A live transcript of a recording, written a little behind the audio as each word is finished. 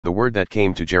The word that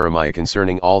came to Jeremiah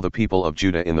concerning all the people of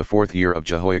Judah in the 4th year of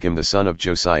Jehoiakim the son of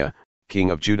Josiah, king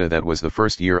of Judah, that was the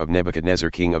 1st year of Nebuchadnezzar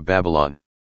king of Babylon.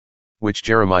 Which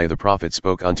Jeremiah the prophet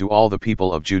spoke unto all the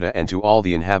people of Judah and to all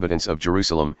the inhabitants of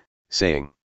Jerusalem,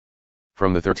 saying,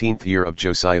 From the 13th year of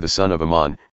Josiah the son of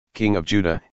Amon, king of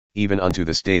Judah, even unto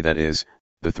this day, that is,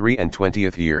 the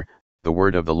 23rd year, the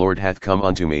word of the Lord hath come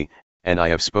unto me, and I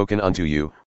have spoken unto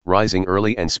you, rising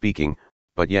early and speaking,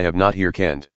 but ye have not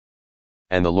hearkened.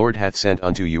 And the Lord hath sent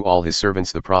unto you all his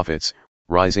servants the prophets,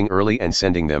 rising early and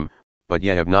sending them, but ye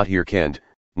have not hearkened,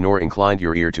 nor inclined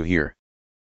your ear to hear.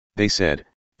 They said,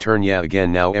 Turn ye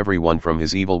again now every one from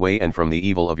his evil way and from the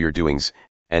evil of your doings,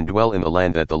 and dwell in the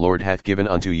land that the Lord hath given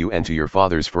unto you and to your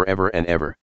fathers forever and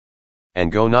ever.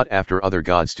 And go not after other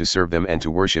gods to serve them and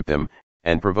to worship them,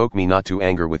 and provoke me not to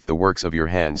anger with the works of your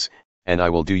hands, and I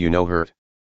will do you no hurt.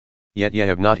 Yet ye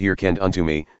have not hearkened unto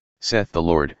me, saith the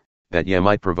Lord, that ye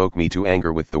might provoke me to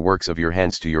anger with the works of your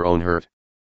hands to your own hurt.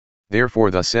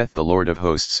 Therefore thus saith the Lord of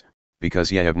hosts,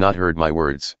 because ye have not heard my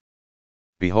words.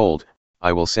 Behold,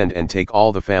 I will send and take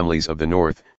all the families of the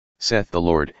north, saith the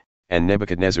Lord, and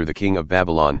Nebuchadnezzar the king of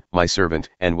Babylon, my servant,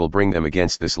 and will bring them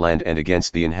against this land and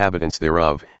against the inhabitants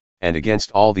thereof, and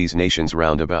against all these nations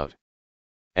round about.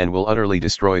 And will utterly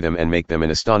destroy them and make them an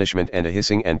astonishment and a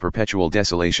hissing and perpetual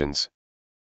desolations.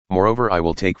 Moreover I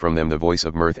will take from them the voice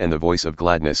of mirth and the voice of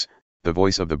gladness, the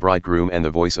voice of the bridegroom and the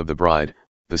voice of the bride,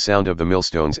 the sound of the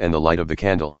millstones and the light of the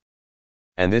candle.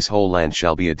 And this whole land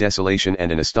shall be a desolation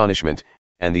and an astonishment,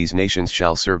 and these nations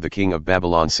shall serve the king of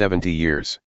Babylon 70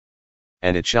 years.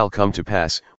 And it shall come to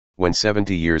pass, when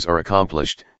 70 years are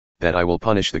accomplished, that I will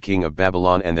punish the king of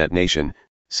Babylon and that nation,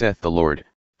 saith the Lord,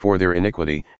 for their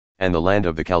iniquity, and the land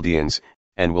of the Chaldeans,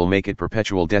 and will make it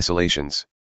perpetual desolations.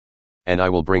 And I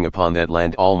will bring upon that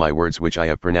land all my words which I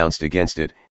have pronounced against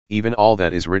it, even all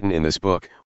that is written in this book,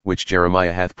 which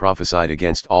Jeremiah hath prophesied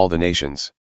against all the nations.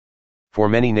 For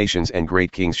many nations and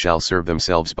great kings shall serve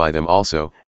themselves by them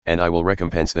also, and I will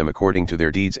recompense them according to their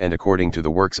deeds and according to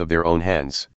the works of their own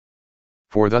hands.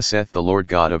 For thus saith the Lord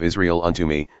God of Israel unto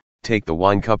me, Take the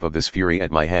wine cup of this fury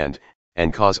at my hand,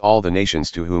 and cause all the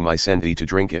nations to whom I send thee to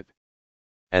drink it.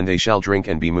 And they shall drink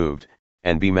and be moved,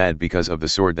 and be mad because of the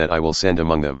sword that I will send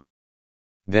among them.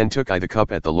 Then took I the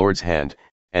cup at the Lord's hand,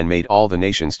 and made all the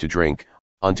nations to drink,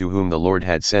 unto whom the Lord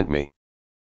had sent me.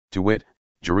 To wit,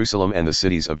 Jerusalem and the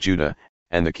cities of Judah,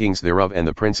 and the kings thereof and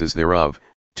the princes thereof,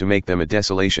 to make them a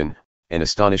desolation, an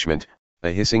astonishment,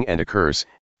 a hissing and a curse,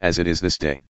 as it is this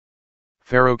day.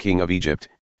 Pharaoh king of Egypt,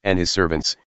 and his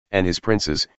servants, and his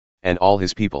princes, and all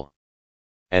his people.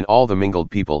 And all the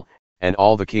mingled people, and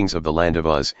all the kings of the land of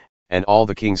Uz, and all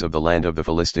the kings of the land of the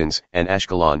Philistines, and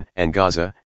Ashkelon, and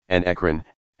Gaza, and Ekron,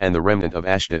 and the remnant of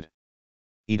Ashdod,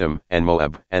 Edom, and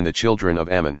Moab, and the children of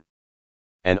Ammon.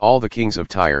 And all the kings of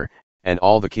Tyre, and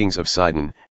all the kings of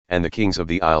Sidon, and the kings of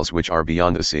the isles which are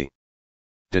beyond the sea.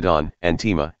 Dedan, and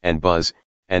Tema, and Buz,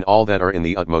 and all that are in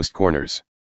the utmost corners.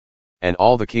 And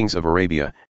all the kings of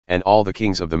Arabia, and all the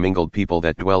kings of the mingled people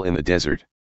that dwell in the desert.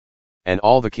 And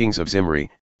all the kings of Zimri,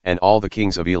 and all the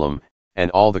kings of Elam, and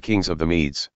all the kings of the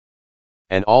Medes.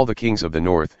 And all the kings of the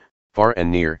north, far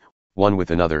and near, one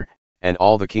with another, and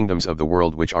all the kingdoms of the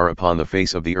world which are upon the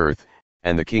face of the earth,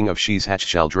 and the king of Shishak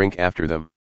shall drink after them.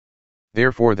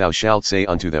 Therefore thou shalt say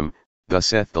unto them, Thus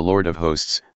saith the Lord of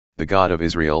hosts, the God of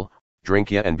Israel,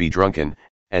 Drink ye and be drunken,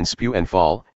 and spew and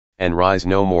fall, and rise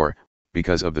no more,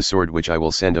 because of the sword which I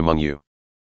will send among you.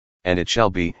 And it shall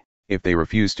be, if they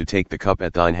refuse to take the cup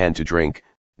at thine hand to drink,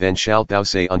 then shalt thou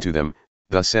say unto them,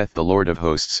 Thus saith the Lord of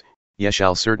hosts, Ye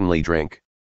shall certainly drink.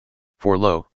 For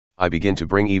lo, I begin to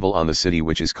bring evil on the city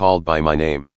which is called by my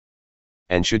name.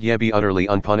 And should ye be utterly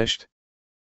unpunished?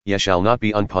 Ye shall not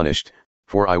be unpunished,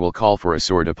 for I will call for a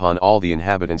sword upon all the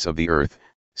inhabitants of the earth,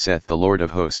 saith the Lord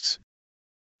of hosts.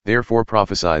 Therefore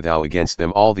prophesy thou against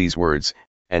them all these words,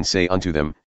 and say unto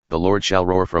them, The Lord shall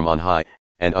roar from on high,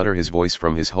 and utter his voice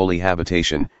from his holy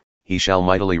habitation, he shall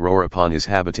mightily roar upon his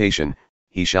habitation,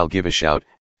 he shall give a shout,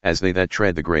 as they that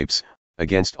tread the grapes,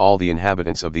 against all the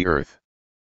inhabitants of the earth.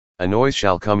 A noise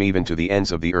shall come even to the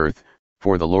ends of the earth,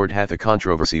 for the Lord hath a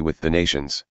controversy with the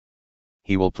nations.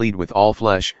 He will plead with all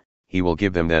flesh, he will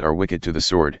give them that are wicked to the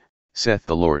sword, saith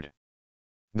the Lord.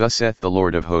 Thus saith the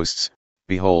Lord of hosts,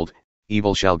 Behold,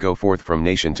 evil shall go forth from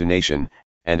nation to nation,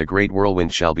 and a great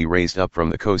whirlwind shall be raised up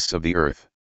from the coasts of the earth.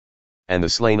 And the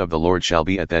slain of the Lord shall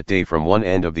be at that day from one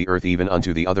end of the earth even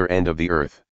unto the other end of the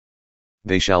earth.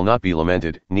 They shall not be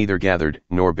lamented, neither gathered,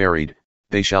 nor buried,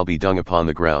 they shall be dung upon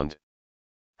the ground.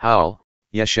 Howl,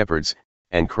 ye shepherds,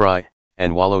 and cry,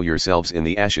 and wallow yourselves in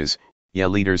the ashes, ye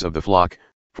leaders of the flock,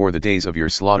 for the days of your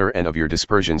slaughter and of your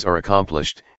dispersions are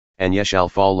accomplished, and ye shall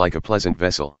fall like a pleasant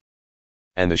vessel.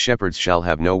 And the shepherds shall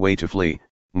have no way to flee,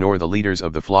 nor the leaders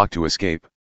of the flock to escape.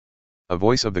 A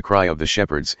voice of the cry of the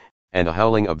shepherds, and a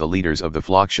howling of the leaders of the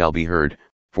flock shall be heard,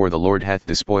 for the Lord hath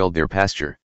despoiled their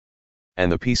pasture.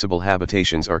 And the peaceable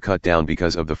habitations are cut down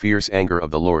because of the fierce anger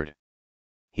of the Lord.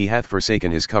 He hath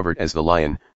forsaken his covert as the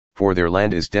lion, for their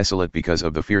land is desolate because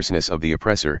of the fierceness of the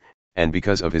oppressor, and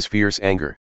because of his fierce anger.